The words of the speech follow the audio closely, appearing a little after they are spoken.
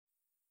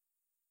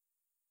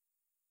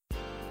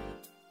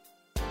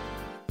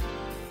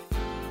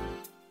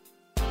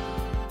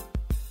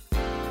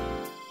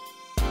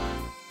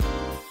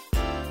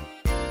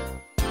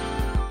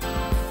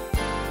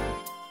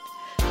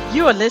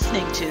You are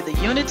listening to the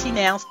Unity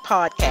Now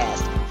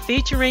podcast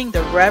featuring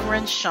the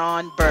Reverend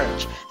Sean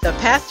Burch, the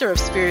pastor of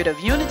Spirit of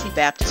Unity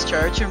Baptist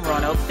Church in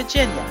Roanoke,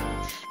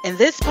 Virginia. In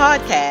this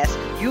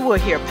podcast, you will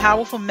hear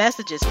powerful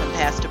messages from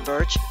Pastor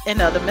Burch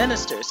and other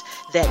ministers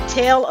that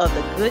tell of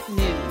the good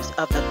news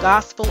of the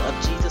gospel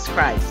of Jesus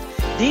Christ.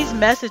 These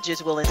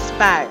messages will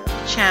inspire,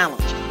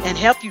 challenge, and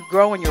help you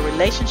grow in your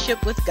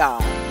relationship with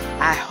God.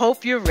 I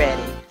hope you're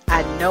ready.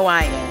 I know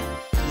I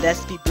am.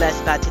 Let's be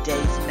blessed by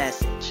today's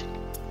message.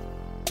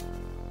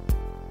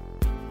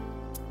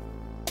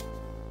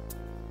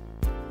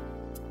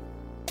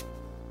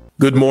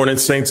 Good morning,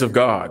 saints of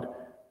God.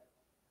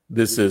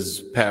 This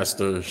is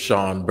Pastor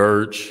Sean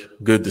Burch.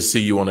 Good to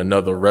see you on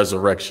another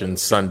Resurrection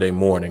Sunday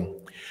morning.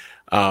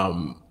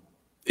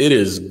 It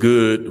is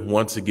good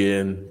once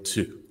again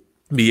to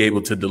be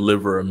able to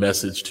deliver a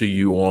message to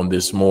you on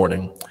this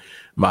morning.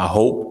 My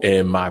hope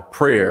and my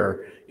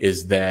prayer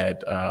is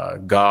that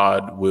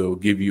God will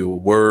give you a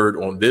word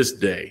on this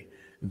day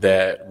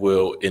that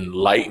will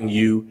enlighten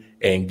you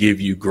and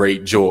give you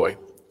great joy.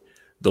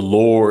 The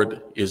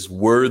Lord is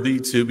worthy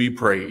to be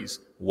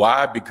praised.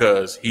 Why?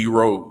 Because he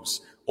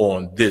rose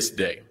on this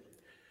day.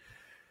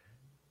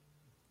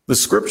 The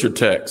scripture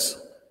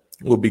text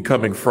will be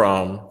coming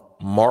from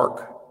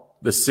Mark,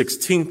 the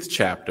 16th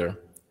chapter,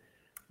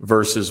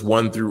 verses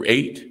 1 through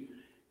 8.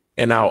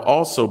 And I'll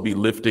also be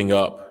lifting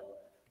up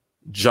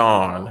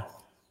John,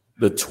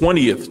 the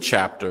 20th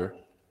chapter,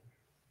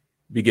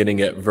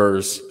 beginning at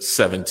verse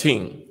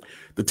 17.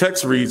 The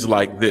text reads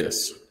like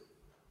this.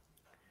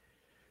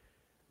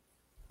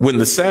 When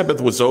the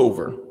Sabbath was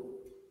over,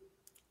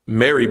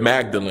 Mary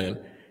Magdalene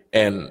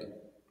and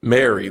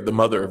Mary, the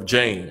mother of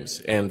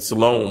James, and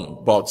Salome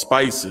bought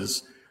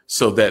spices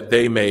so that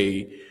they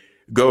may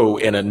go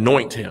and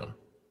anoint him.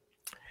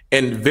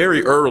 And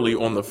very early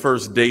on the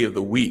first day of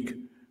the week,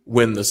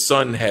 when the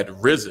sun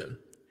had risen,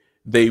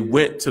 they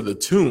went to the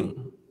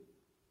tomb.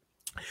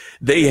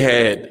 They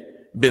had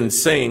been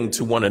saying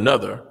to one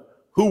another,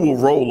 "Who will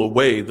roll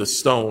away the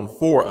stone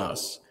for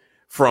us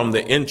from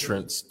the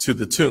entrance to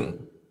the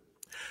tomb?"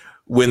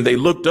 When they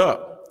looked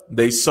up,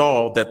 they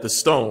saw that the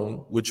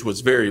stone, which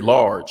was very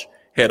large,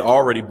 had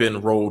already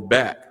been rolled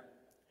back.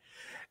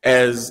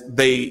 As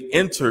they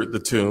entered the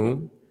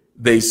tomb,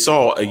 they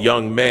saw a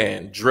young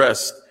man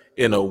dressed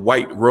in a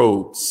white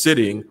robe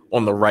sitting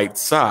on the right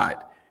side,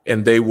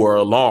 and they were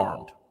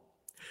alarmed.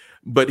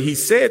 But he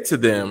said to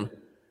them,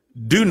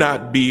 "Do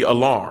not be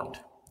alarmed.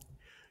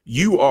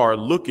 You are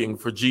looking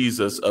for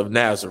Jesus of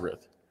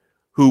Nazareth,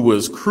 who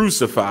was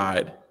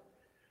crucified.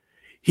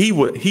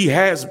 He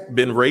has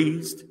been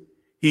raised.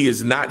 He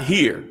is not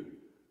here.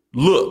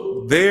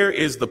 Look, there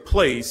is the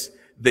place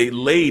they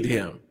laid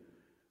him.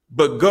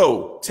 But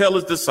go, tell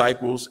his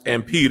disciples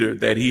and Peter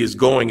that he is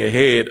going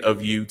ahead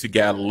of you to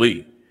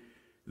Galilee.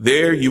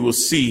 There you will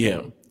see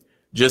him,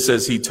 just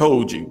as he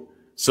told you."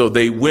 So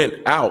they went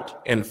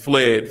out and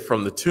fled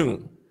from the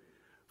tomb,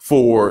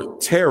 for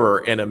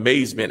terror and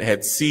amazement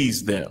had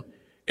seized them,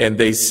 and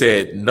they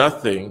said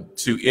nothing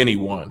to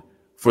anyone,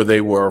 for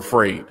they were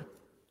afraid.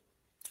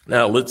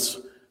 Now let's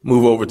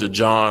move over to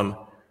John,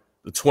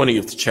 the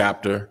 20th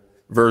chapter,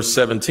 verse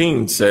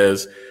 17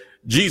 says,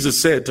 Jesus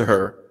said to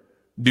her,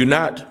 "Do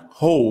not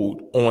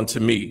hold on to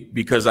me,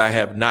 because I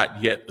have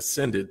not yet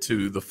ascended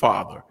to the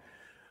Father.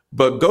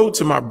 But go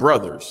to my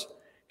brothers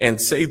and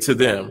say to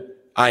them,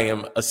 I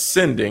am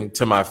ascending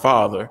to my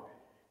Father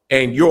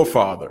and your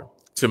Father,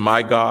 to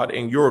my God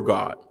and your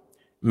God."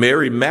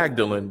 Mary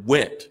Magdalene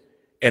went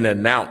and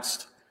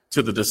announced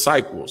to the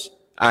disciples,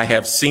 "I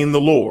have seen the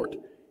Lord."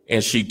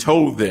 And she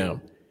told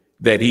them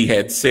that he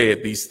had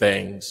said these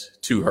things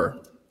to her.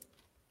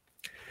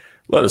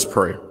 Let us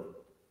pray.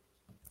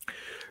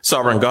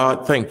 Sovereign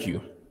God, thank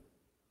you.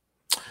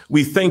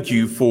 We thank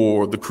you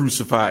for the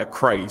crucified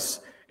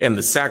Christ and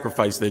the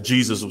sacrifice that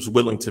Jesus was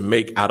willing to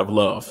make out of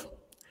love.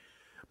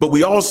 But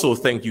we also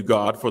thank you,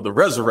 God, for the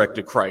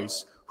resurrected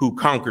Christ who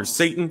conquered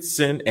Satan,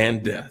 sin,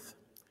 and death.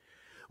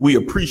 We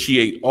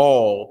appreciate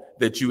all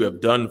that you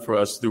have done for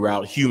us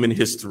throughout human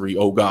history,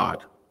 O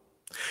God.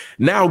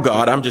 Now,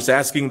 God, I'm just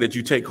asking that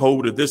you take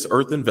hold of this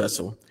earthen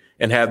vessel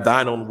and have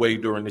thine own way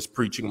during this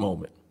preaching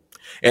moment.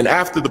 And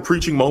after the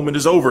preaching moment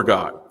is over,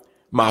 God,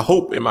 my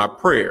hope and my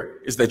prayer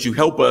is that you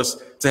help us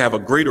to have a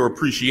greater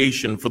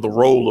appreciation for the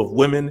role of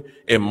women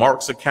in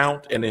Mark's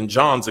account and in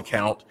John's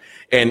account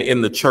and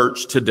in the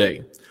church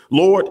today.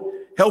 Lord,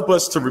 help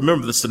us to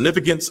remember the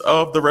significance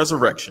of the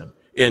resurrection.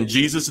 In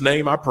Jesus'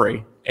 name I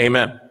pray.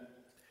 Amen.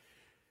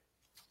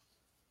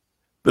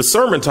 The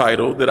sermon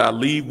title that I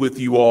leave with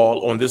you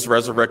all on this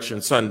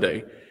Resurrection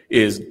Sunday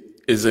is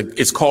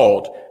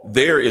called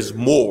 "There is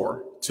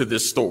More to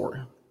This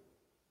Story."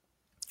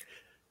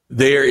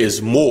 There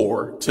is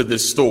more to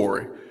this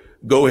story.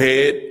 Go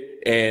ahead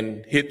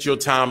and hit your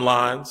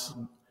timelines,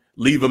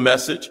 leave a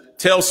message,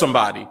 tell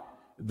somebody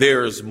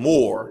there is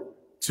more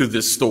to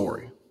this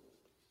story.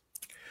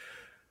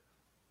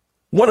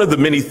 One of the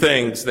many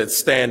things that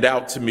stand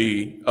out to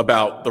me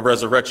about the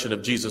resurrection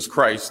of Jesus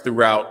Christ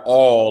throughout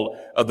all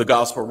of the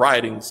gospel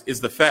writings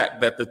is the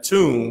fact that the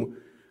tomb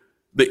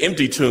The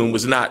empty tomb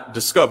was not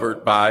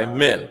discovered by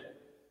men.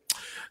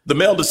 The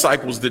male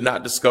disciples did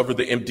not discover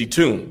the empty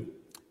tomb.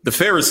 The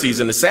Pharisees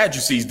and the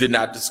Sadducees did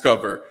not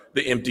discover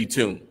the empty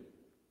tomb.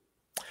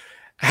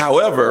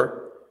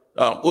 However,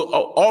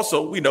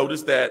 also we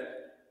noticed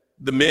that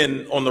the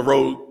men on the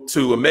road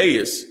to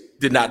Emmaus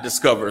did not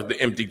discover the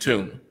empty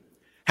tomb.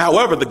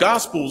 However, the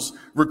Gospels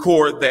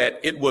record that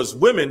it was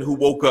women who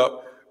woke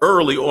up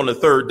early on the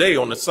third day,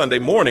 on the Sunday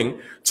morning,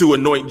 to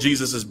anoint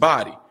Jesus's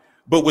body.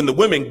 But when the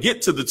women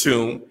get to the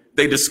tomb,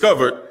 they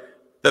discovered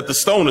that the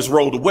stone is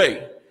rolled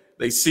away.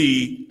 They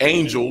see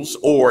angels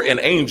or an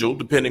angel,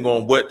 depending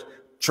on what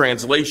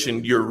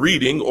translation you're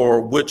reading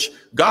or which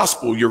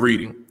gospel you're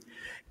reading.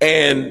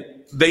 And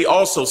they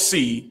also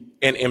see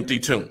an empty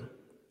tomb.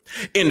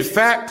 In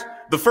fact,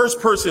 the first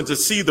person to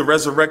see the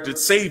resurrected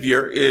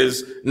Savior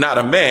is not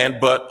a man,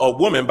 but a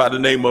woman by the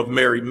name of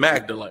Mary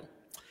Magdalene.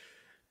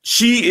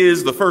 She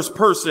is the first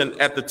person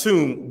at the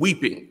tomb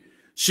weeping.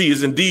 She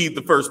is indeed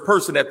the first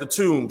person at the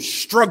tomb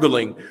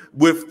struggling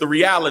with the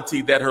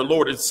reality that her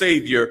Lord and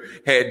Savior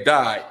had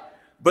died.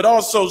 But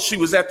also she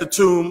was at the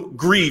tomb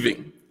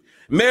grieving.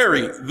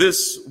 Mary,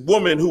 this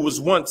woman who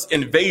was once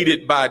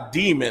invaded by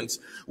demons,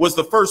 was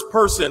the first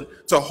person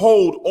to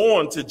hold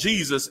on to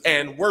Jesus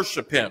and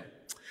worship him.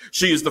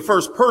 She is the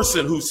first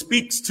person who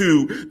speaks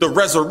to the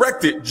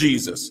resurrected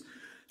Jesus.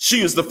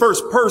 She is the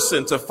first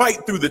person to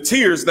fight through the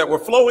tears that were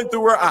flowing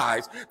through her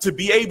eyes to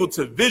be able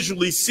to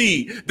visually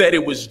see that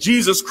it was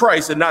Jesus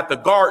Christ and not the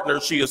gardener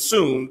she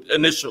assumed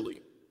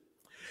initially.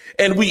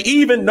 And we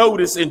even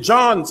notice in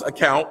John's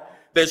account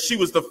that she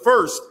was the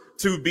first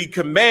to be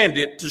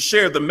commanded to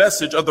share the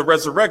message of the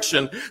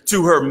resurrection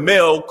to her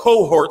male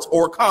cohorts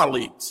or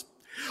colleagues.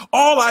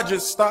 All I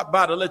just stopped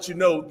by to let you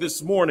know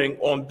this morning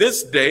on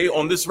this day,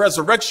 on this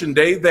resurrection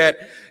day, that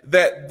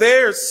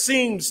there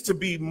seems to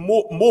be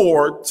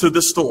more to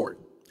the story.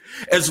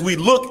 As we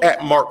look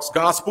at Mark's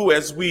gospel,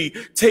 as we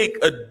take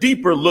a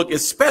deeper look,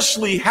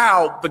 especially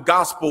how the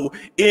gospel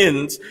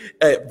ends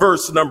at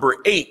verse number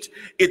 8,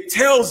 it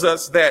tells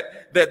us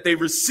that they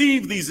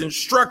received these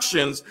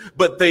instructions,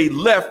 but they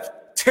left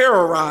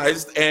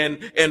terrorized and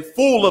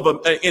full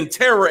of in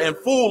terror and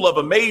full of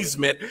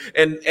amazement,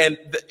 and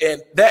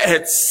that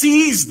had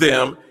seized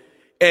them.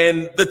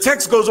 And the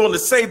text goes on to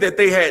say that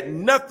they had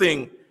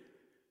nothing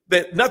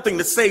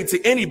to say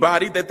to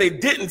anybody, that they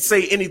didn't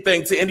say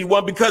anything to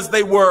anyone because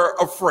they were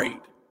afraid.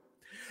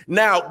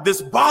 Now,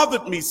 this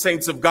bothered me,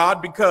 saints of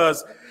God,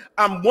 because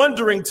I'm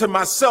wondering to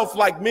myself,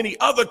 like many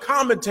other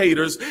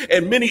commentators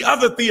and many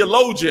other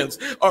theologians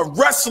are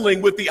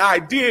wrestling with the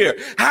idea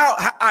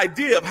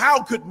of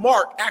how could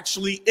Mark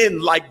actually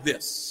end like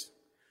this?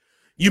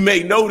 You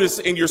may notice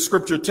in your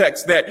scripture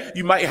text that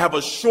you might have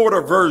a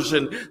shorter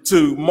version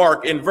to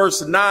Mark in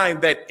verse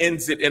 9 that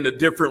ends it in a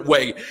different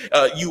way.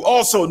 You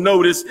also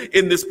notice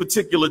in this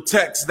particular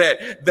text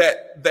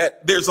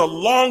that there's a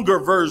longer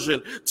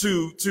version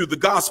to the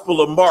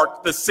Gospel of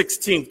Mark, the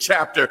 16th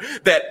chapter,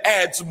 that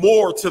adds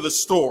more to the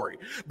story.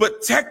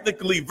 But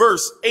technically,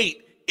 verse 8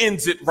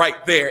 ends it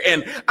right there.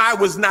 And I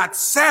was not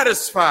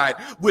satisfied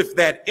with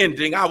that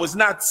ending. I was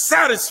not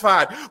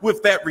satisfied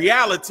with that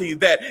reality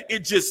that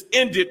it just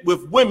ended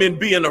with women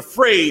being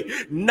afraid,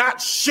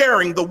 not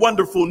sharing the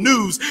wonderful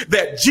news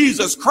that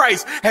Jesus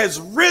Christ has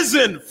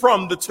risen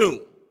from the tomb.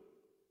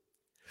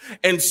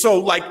 And so,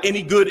 like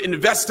any good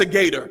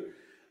investigator,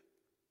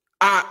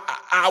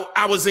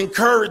 I was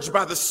encouraged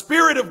by the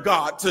Spirit of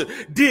God to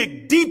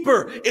dig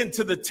deeper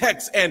into the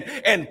text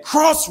and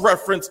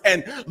cross-reference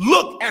and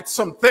look at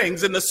some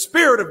things. And the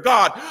Spirit of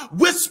God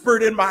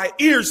whispered in my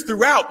ears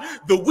throughout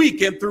the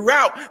week and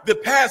throughout the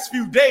past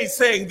few days,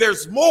 saying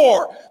there's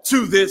more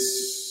to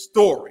this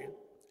story.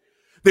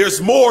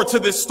 There's more to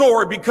this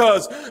story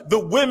because the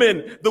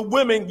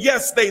women,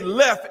 yes, they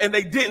left and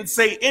they didn't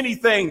say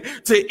anything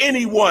to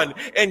anyone.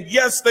 And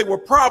yes, they were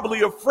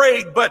probably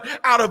afraid, but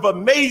out of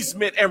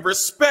amazement and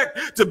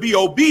respect to be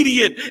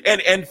obedient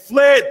and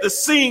fled the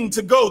scene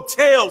to go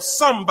tell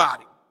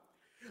somebody.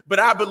 But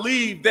I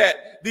believe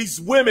that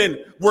these women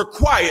were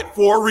quiet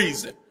for a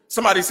reason.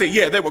 Somebody say,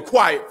 yeah, they were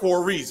quiet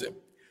for a reason.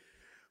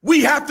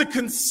 We have to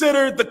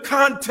consider the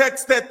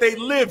context that they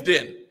lived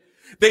in.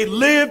 They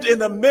lived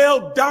in a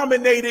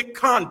male-dominated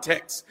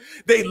context.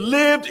 They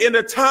lived in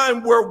a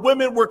time where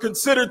women were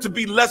considered to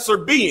be lesser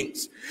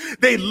beings.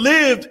 They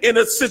lived in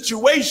a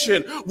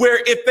situation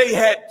where if they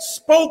had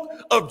spoke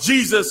of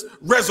Jesus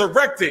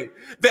resurrecting,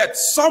 that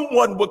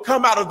someone would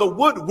come out of the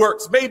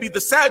woodworks, maybe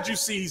the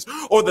Sadducees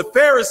or the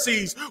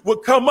Pharisees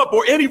would come up,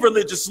 or any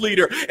religious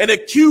leader, and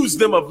accuse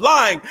them of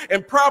lying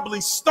and probably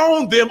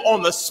stone them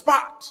on the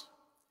spot.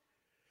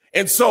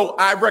 And so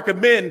I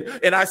recommend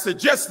and I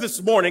suggest this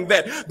morning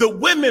that the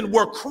women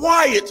were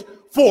quiet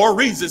for a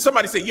reason.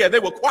 Somebody say, yeah, they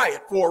were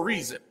quiet for a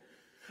reason.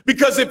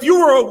 Because if you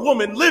were a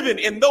woman living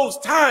in those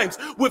times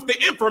with the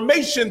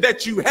information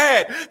that you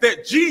had,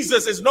 that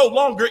Jesus is no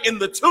longer in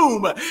the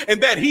tomb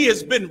and that he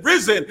has been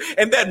risen,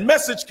 and that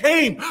message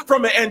came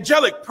from an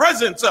angelic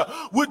presence,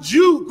 would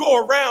you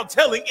go around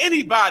telling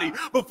anybody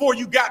before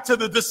you got to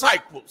the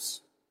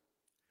disciples?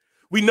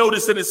 We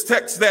notice in his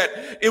text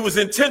that it was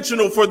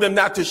intentional for them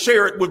not to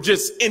share it with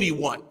just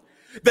anyone,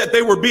 that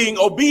they were being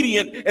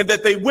obedient and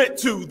that they went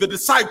to the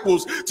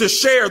disciples to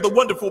share the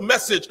wonderful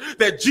message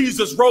that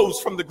Jesus rose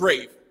from the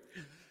grave.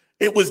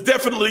 It was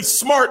definitely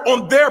smart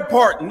on their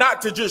part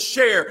not to just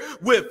share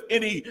with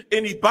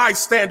any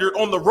bystander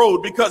on the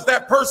road, because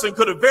that person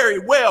could have very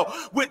well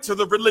went to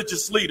the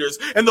religious leaders.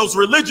 And those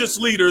religious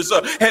leaders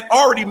had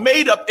already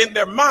made up in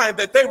their mind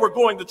that they were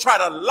going to try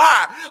to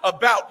lie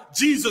about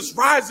Jesus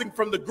rising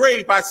from the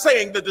grave by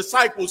saying the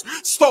disciples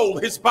stole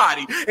his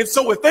body. And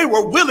so if they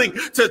were willing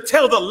to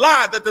tell the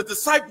lie that the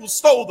disciples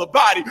stole the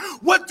body,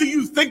 what do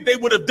you think they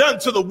would have done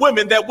to the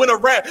women that would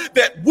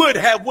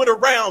have went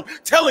around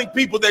telling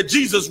people that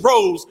Jesus rose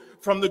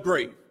from the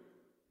grave?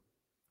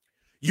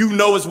 You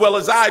know as well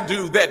as I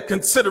do that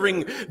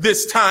considering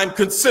this time,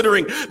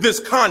 considering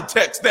this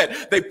context,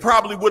 that they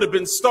probably would have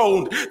been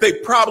stoned. They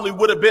probably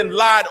would have been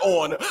lied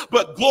on.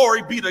 But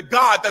glory be to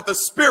God that the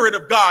Spirit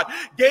of God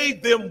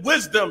gave them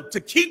wisdom to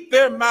keep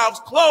their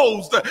mouths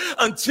closed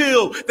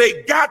until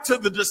they got to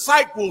the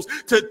disciples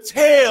to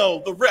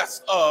tell the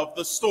rest of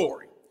the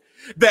story.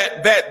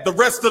 That the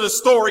rest of the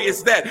story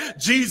is that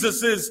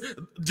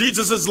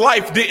Jesus's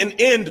life didn't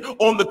end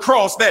on the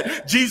cross,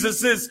 that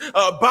Jesus's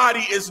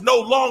body is no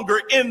longer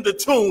in the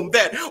tomb,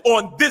 that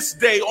on this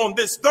day, on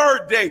this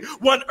third day,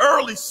 one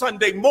early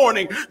Sunday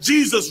morning,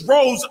 Jesus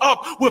rose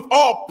up with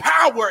all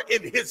power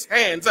in his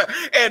hands.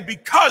 And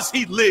because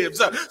he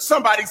lives,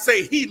 somebody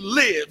say he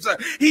lives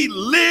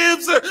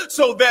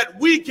so that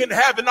we can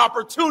have an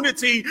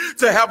opportunity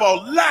to have a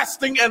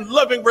lasting and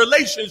loving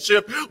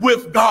relationship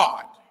with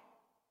God.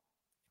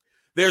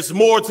 There's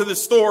more to the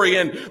story,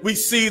 and we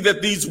see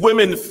that these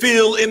women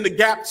fill in the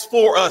gaps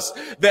for us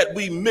that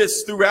we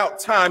miss throughout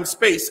time,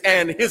 space,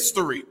 and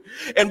history.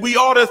 And we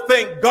ought to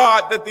thank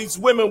God that these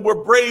women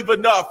were brave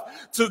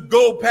enough to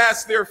go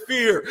past their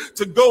fear,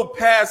 to go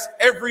past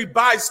every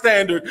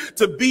bystander,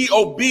 to be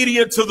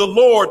obedient to the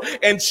Lord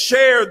and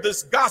share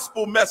this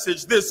gospel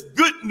message, this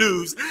good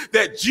news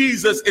that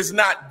Jesus is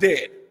not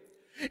dead.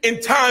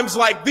 In times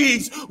like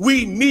these,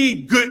 we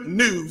need good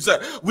news.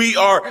 We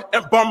are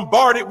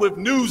bombarded with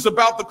news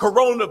about the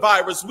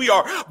coronavirus. We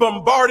are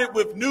bombarded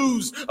with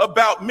news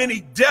about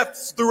many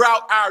deaths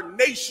throughout our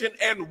nation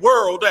and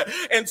world.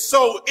 And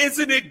so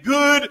isn't it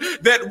good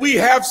that we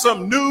have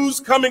some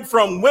news coming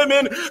from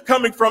women,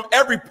 coming from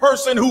every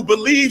person who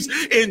believes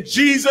in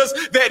Jesus,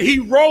 that he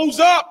rose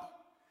up?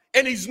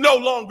 And he's no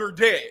longer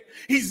dead.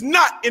 He's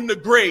not in the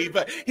grave.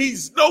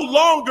 He's no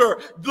longer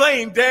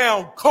laying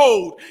down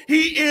cold.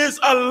 He is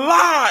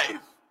alive,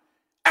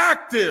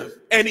 active,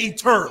 and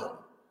eternal.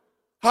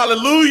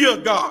 Hallelujah,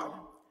 God.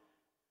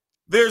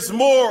 There's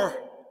more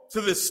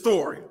to this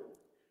story.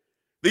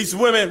 These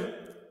women,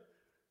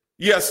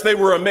 yes, they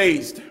were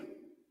amazed.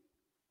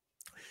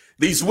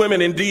 These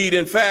women, indeed,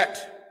 in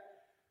fact,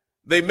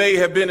 they may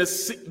have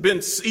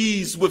been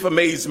seized with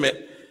amazement,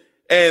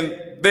 and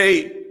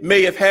they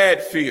may have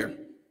had fear.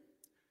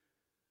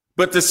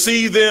 But to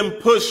see them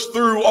push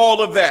through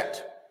all of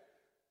that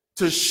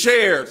to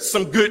share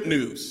some good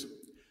news,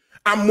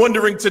 I'm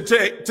wondering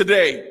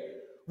today,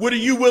 what are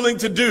you willing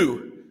to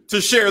do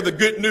to share the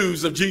good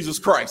news of Jesus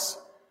Christ?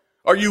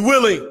 Are you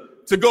willing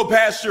to go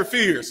past your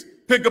fears,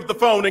 pick up the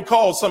phone and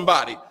call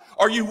somebody?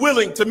 Are you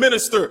willing to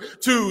minister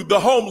to the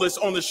homeless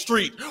on the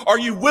street? Are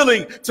you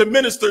willing to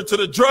minister to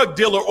the drug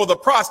dealer or the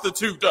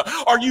prostitute?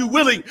 Are you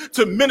willing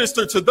to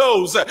minister to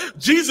those?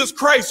 Jesus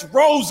Christ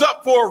rose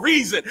up for a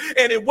reason,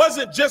 and it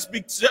wasn't just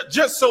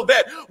so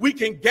that we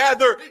can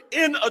gather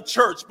in a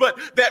church, but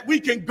that we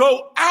can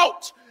go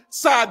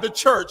outside the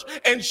church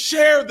and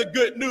share the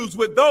good news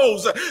with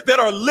those that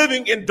are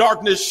living in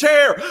darkness.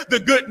 Share the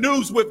good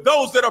news with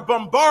those that are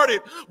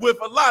bombarded with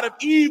a lot of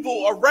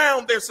evil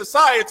around their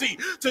society.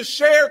 To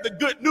share the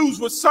good news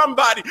with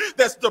somebody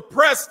that's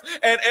depressed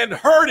and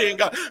hurting.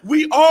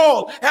 We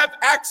all have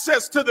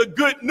access to the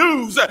good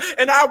news.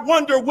 And I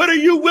wonder, what are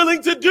you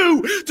willing to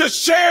do to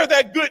share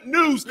that good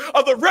news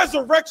of the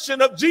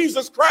resurrection of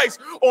Jesus Christ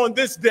on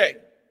this day?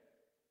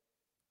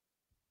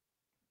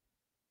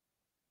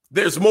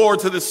 There's more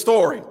to this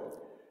story,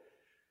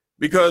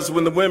 because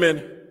when the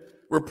women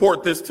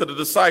report this to the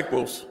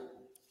disciples,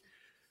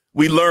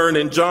 we learn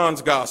in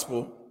John's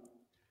gospel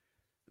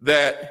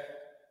that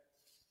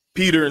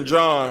Peter and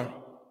John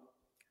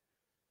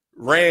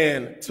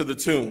ran to the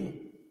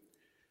tomb.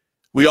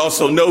 We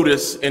also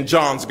notice in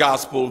John's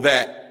gospel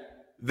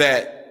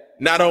that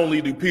not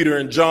only do Peter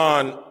and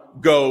John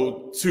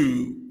go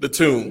to the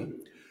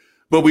tomb,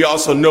 but we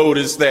also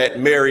notice that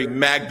Mary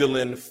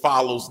Magdalene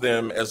follows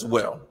them as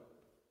well.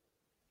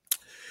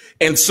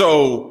 And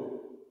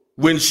so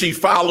when she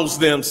follows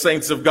them,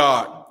 saints of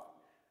God,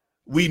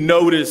 we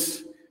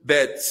notice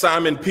that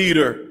Simon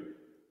Peter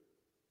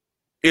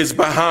is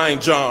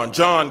behind John.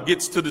 John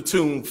gets to the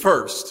tomb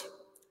first.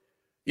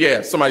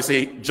 Yeah, somebody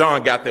say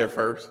John got there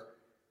first.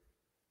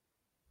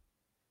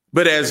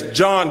 But as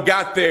John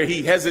got there,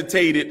 he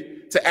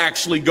hesitated to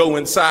actually go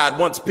inside.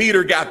 Once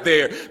Peter got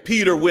there,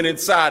 Peter went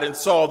inside and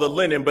saw the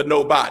linen, but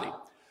nobody.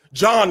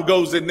 John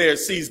goes in there,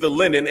 sees the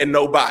linen and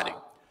nobody.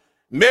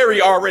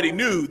 Mary already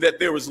knew that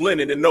there was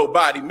linen and no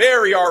body.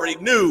 Mary already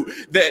knew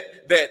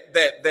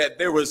that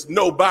there was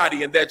no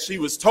body, and that she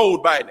was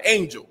told by an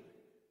angel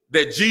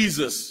that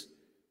Jesus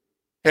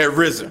had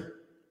risen.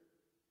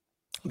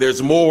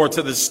 There's more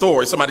to this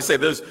story. Somebody say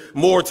there's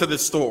more to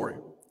this story.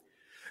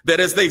 That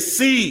as they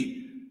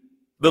see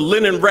the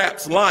linen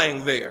wraps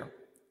lying there,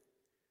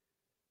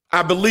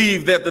 I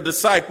believe that the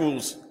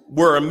disciples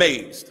were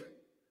amazed.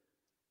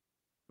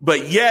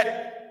 But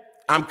yet,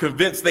 I'm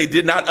convinced they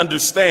did not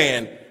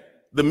understand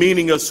the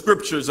meaning of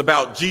scriptures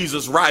about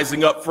Jesus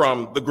rising up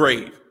from the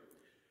grave.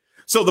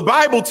 So the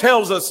Bible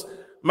tells us,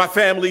 my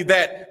family,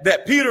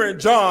 that Peter and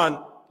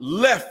John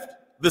left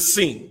the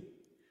scene.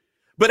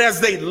 But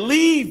as they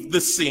leave the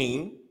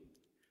scene,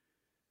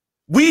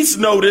 we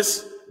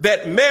notice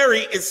that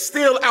Mary is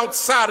still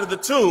outside of the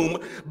tomb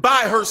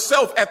by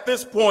herself at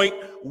this point,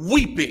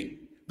 weeping.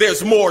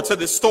 There's more to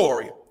this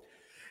story.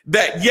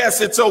 That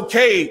yes, it's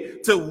okay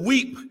to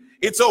weep.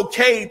 It's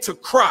okay to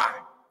cry.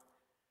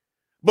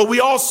 But we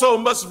also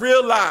must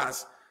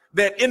realize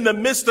that in the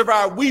midst of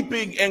our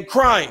weeping and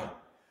crying,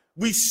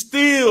 we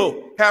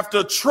still have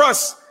to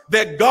trust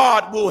that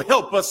God will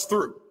help us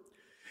through.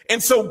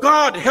 And so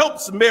God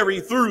helps Mary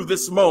through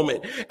this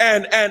moment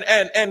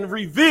and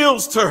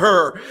reveals to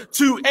her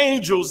two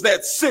angels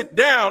that sit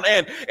down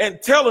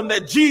and tell them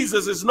that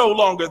Jesus is no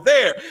longer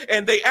there.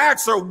 And they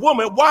ask her,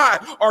 woman, why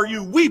are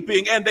you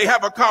weeping? And they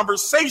have a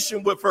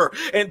conversation with her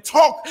and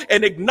talk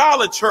and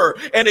acknowledge her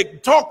and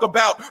talk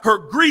about her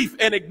grief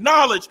and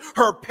acknowledge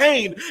her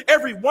pain.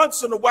 Every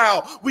once in a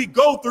while, we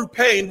go through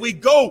pain, we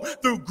go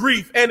through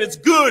grief, and it's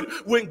good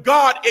when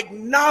God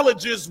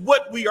acknowledges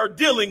what we are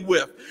dealing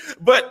with.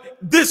 But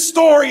this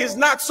story is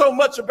not so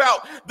much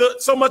about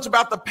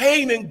the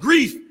pain and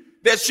grief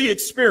that she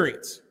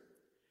experienced.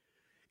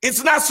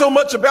 It's not so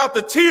much about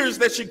the tears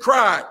that she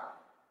cried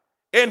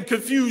and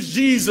confused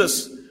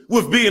Jesus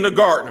with being a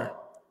gardener.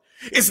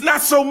 It's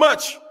not so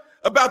much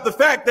about the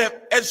fact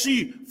that as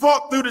she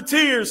fought through the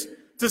tears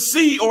to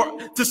see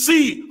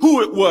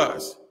who it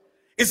was.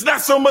 It's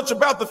not so much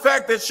about the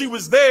fact that she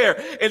was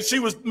there and she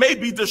was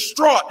maybe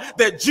distraught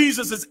that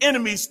Jesus's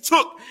enemies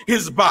took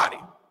his body.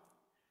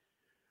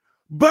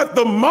 But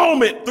the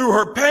moment through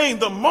her pain,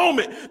 the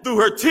moment through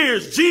her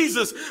tears,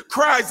 Jesus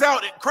cries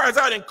out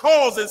and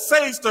calls and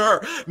says to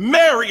her,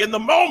 Mary. And the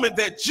moment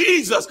that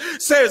Jesus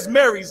says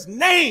Mary's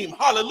name,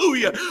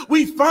 hallelujah,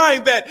 we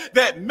find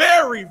that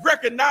Mary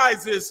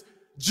recognizes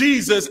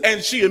Jesus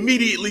and she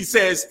immediately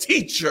says,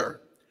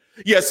 teacher.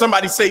 Yes,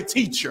 somebody say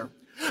teacher.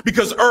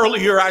 Because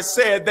earlier I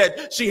said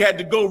that she had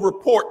to go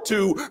report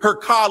to her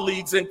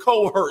colleagues and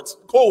cohorts,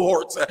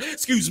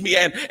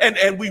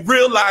 and we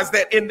realized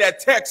that in that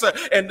text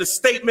and the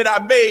statement I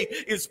made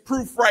is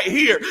proof right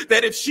here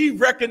that if she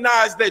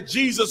recognized that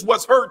Jesus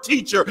was her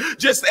teacher,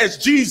 just as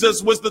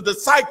Jesus was the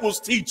disciples'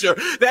 teacher,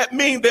 that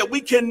means that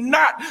we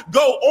cannot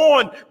go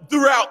on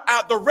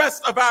throughout the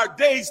rest of our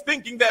days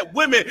thinking that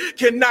women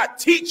cannot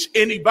teach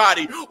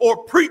anybody or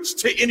preach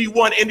to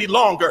anyone any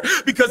longer.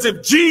 Because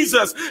if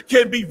Jesus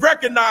can be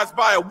recognized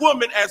by a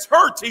woman as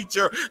her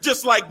teacher,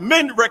 just like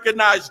men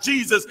recognize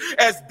Jesus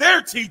as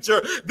their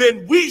teacher,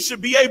 then we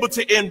should be able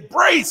to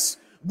embrace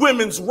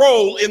women's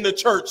role in the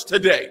church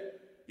today.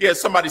 Yeah,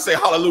 somebody say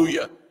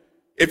hallelujah.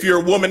 If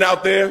you're a woman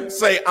out there,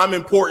 say I'm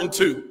important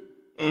too.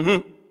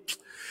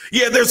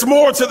 Yeah, there's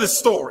more to this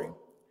story.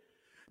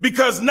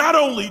 Because not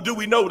only do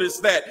we notice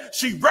that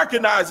she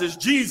recognizes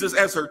Jesus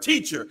as her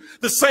teacher,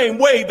 the same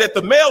way that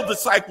the male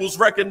disciples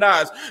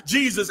recognize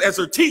Jesus as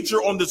her teacher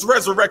on this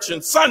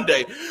Resurrection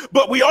Sunday,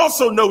 but we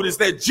also notice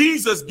that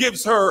Jesus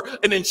gives her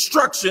an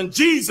instruction.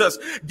 Jesus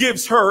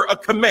gives her a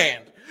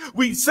command.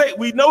 We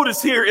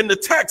notice here in the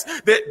text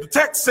that the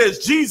text says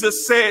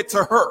Jesus said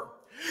to her.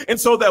 And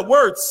so that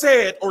word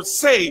said or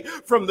say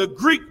from the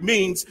Greek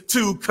means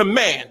to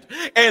command.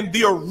 And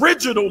the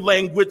original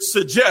language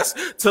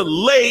suggests to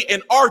lay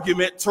an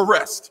argument to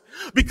rest.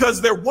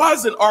 Because there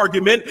was an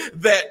argument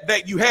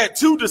that you had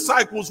two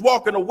disciples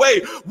walking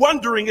away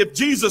wondering if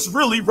Jesus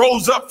really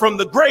rose up from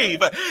the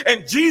grave.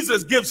 And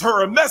Jesus gives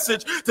her a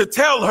message to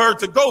tell her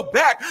to go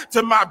back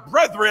to my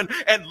brethren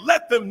and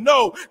let them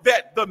know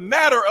that the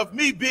matter of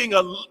me being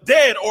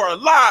dead or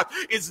alive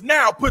is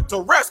now put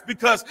to rest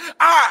because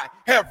I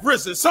have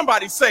risen.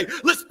 Somebody say,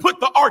 let's put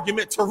the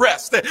argument to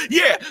rest.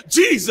 Yeah,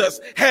 Jesus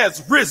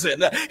has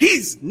risen.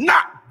 He's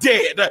not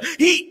dead.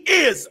 He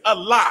is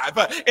alive.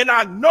 And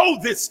I know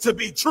this to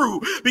be true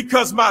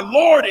because my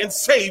Lord and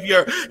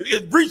Savior,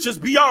 it reaches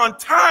beyond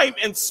time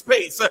and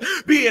space,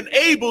 being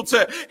able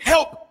to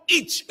help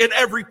each and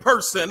every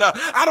person.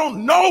 I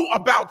don't know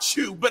about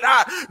you, but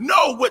I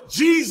know what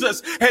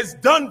Jesus has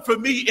done for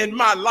me in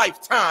my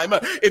lifetime.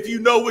 If you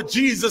know what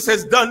Jesus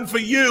has done for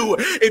you,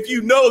 if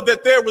you know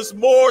that there was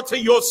more to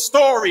your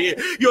story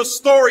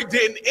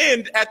didn't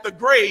end at the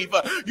grave.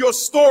 Your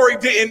story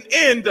didn't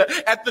end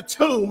at the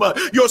tomb.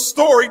 Your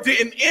story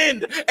didn't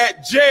end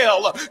at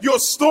jail. Your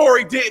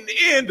story didn't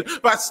end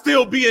by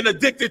still being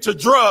addicted to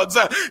drugs.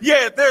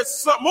 Yeah, there's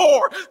some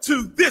more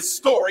to this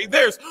story.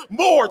 There's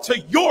more to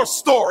your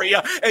story. story,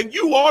 and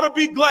you ought to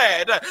be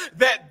glad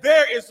that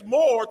there is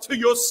more to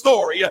your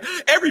story.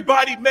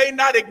 Everybody may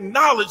not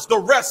acknowledge the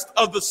rest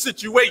of the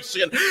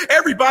situation.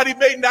 Everybody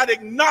may not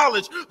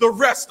acknowledge the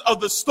rest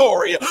of the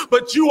story,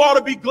 but you ought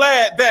to be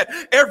glad that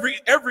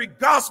every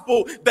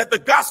gospel, that the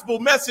gospel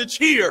message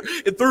here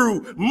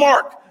through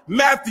Mark,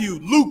 Matthew,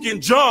 Luke,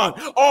 and John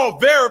all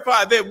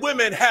verify that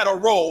women had a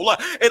role.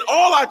 And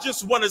all I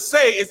just want to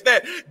say is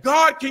that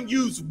God can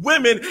use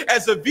women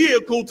as a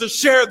vehicle to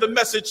share the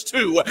message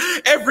too.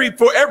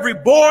 For every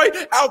boy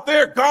out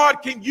there,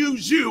 God can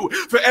use you.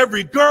 For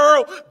every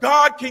girl,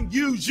 God can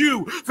use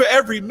you. For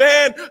every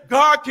man,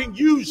 God can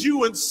use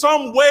you in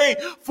some way,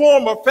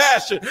 form, or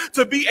fashion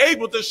to be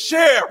able to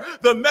share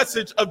the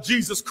message of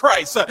Jesus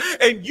Christ.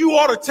 And you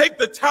ought to take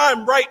the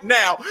time right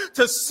now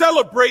to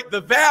celebrate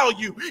the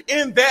value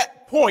in that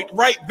point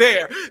right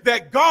there,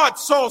 that God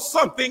saw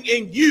something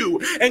in you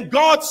and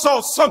God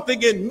saw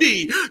something in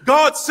me.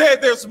 God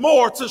said there's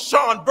more to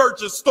Sean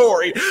Burch's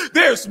story.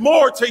 There's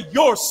more to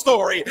your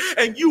story.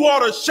 And you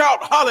ought to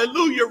shout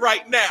hallelujah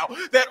right now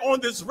that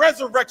on this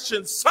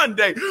Resurrection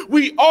Sunday,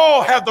 we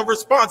all have the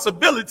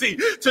responsibility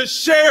to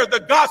share the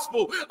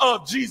gospel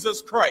of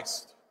Jesus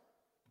Christ.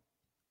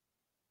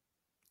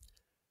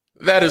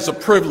 That is a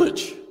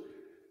privilege.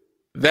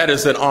 That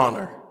is an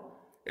honor.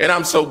 And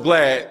I'm so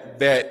glad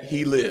that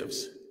he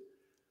lives.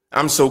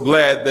 I'm so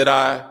glad that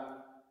I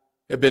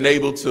have been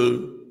able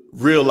to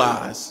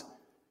realize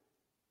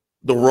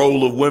the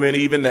role of women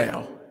even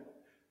now,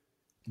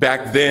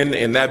 back then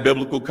in that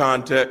biblical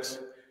context,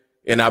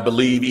 and I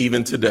believe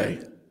even today.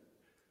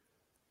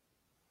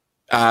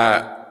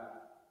 I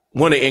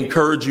want to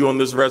encourage you on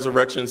this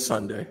Resurrection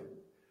Sunday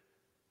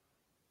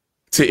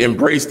to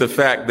embrace the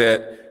fact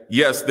that,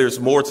 yes, there's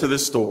more to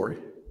this story,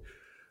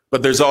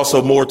 but there's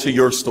also more to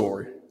your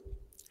story.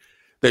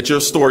 That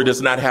your story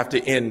does not have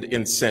to end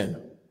in sin.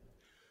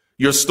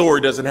 Your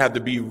story doesn't have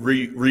to be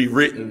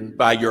rewritten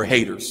by your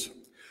haters.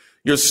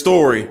 Your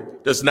story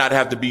does not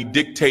have to be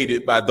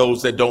dictated by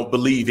those that don't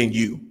believe in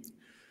you.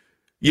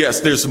 Yes,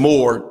 there's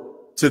more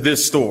to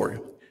this story.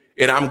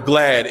 And I'm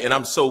glad, and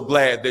I'm so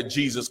glad that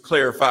Jesus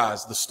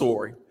clarifies the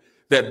story,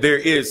 that there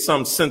is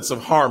some sense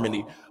of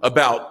harmony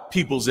about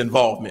people's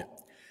involvement.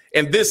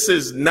 And this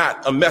is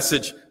not a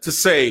message to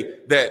say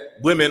that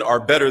women are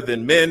better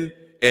than men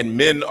and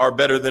men are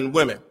better than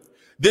women.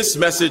 This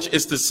message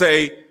is to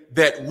say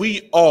that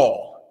we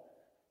all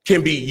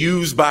can be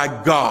used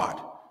by God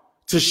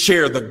to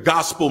share the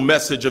gospel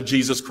message of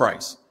Jesus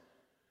Christ.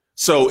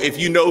 So if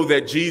you know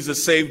that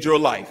Jesus saved your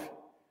life,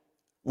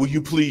 will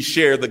you please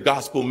share the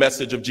gospel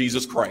message of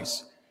Jesus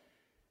Christ?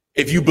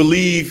 If you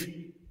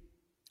believe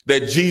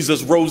that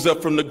Jesus rose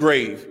up from the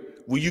grave,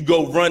 will you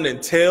go run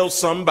and tell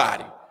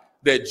somebody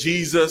that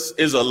Jesus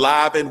is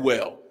alive and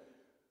well?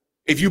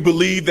 If you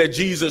believe that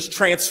Jesus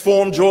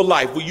transformed your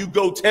life, will you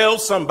go tell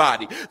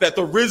somebody that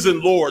the risen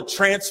Lord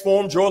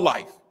transformed your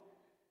life?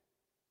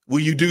 Will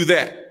you do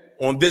that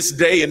on this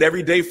day and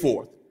every day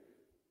forth?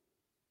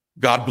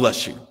 God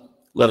bless you.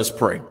 Let us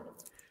pray.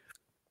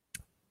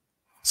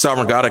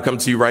 Sovereign God, I come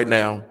to you right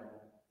now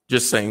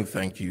just saying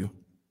thank you.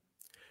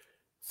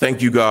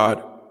 Thank you,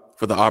 God,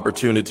 for the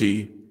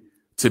opportunity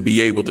to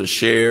be able to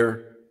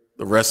share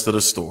the rest of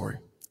the story,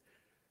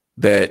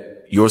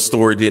 that your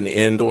story didn't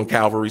end on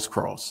Calvary's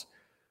cross.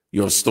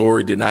 Your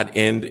story did not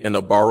end in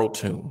a borrowed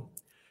tomb.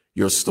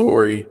 Your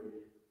story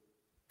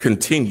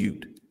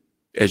continued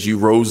as you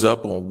rose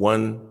up on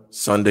one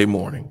Sunday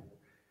morning.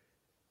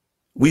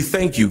 We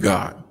thank you,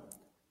 God,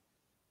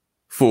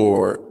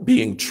 for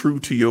being true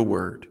to your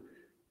word.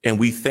 And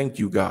we thank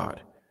you,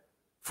 God,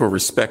 for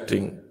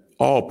respecting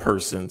all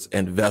persons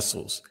and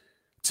vessels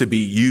to be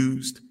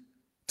used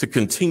to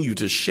continue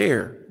to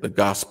share the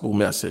gospel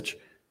message.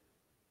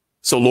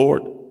 So,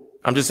 Lord,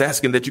 I'm just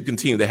asking that you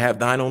continue to have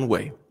thine own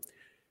way.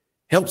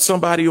 Help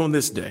somebody on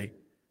this day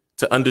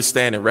to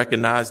understand and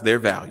recognize their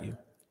value,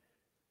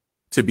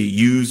 to be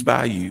used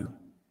by you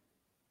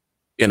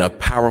in a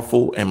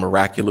powerful and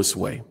miraculous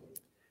way.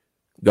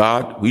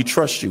 God, we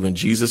trust you in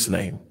Jesus'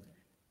 name.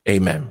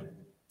 Amen.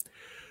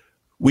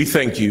 We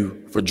thank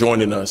you for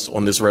joining us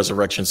on this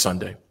Resurrection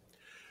Sunday.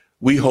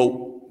 We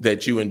hope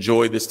that you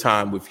enjoy this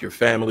time with your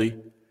family,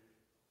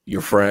 your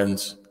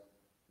friends.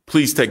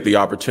 Please take the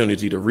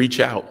opportunity to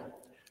reach out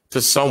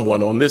to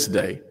someone on this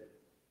day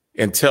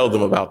and tell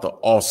them about the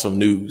awesome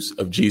news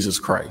of Jesus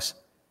Christ.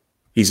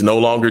 He's no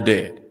longer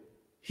dead.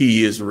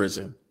 He is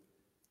risen.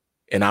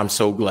 And I'm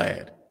so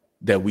glad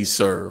that we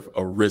serve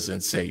a risen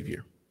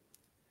Savior.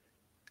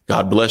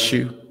 God bless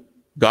you.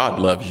 God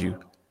loves you.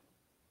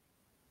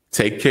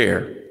 Take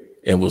care,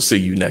 and we'll see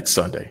you next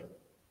Sunday.